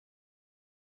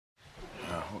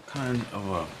kind of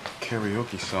a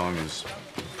karaoke song is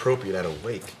appropriate at a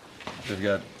wake? They've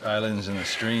got Islands in the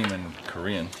Stream and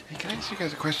Korean. Hey, can I ask you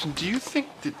guys a question? Do you think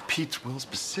that Pete's will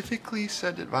specifically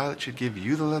said that Violet should give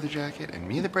you the leather jacket and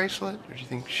me the bracelet? Or do you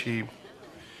think she...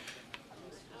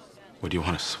 What, do you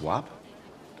want to swap?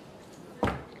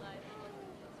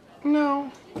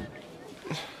 No.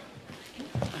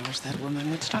 I wish that woman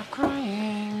would stop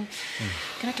crying.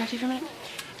 Can I talk to you for a minute?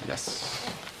 Yes.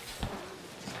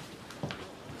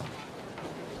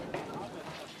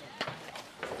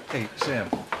 Hey, Sam,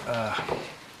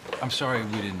 I'm sorry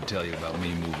we didn't tell you about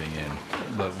me moving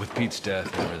in, but with Pete's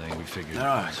death and everything, we figured...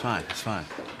 No, it's fine, it's fine.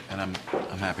 And I'm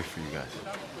happy for you guys.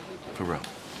 For real.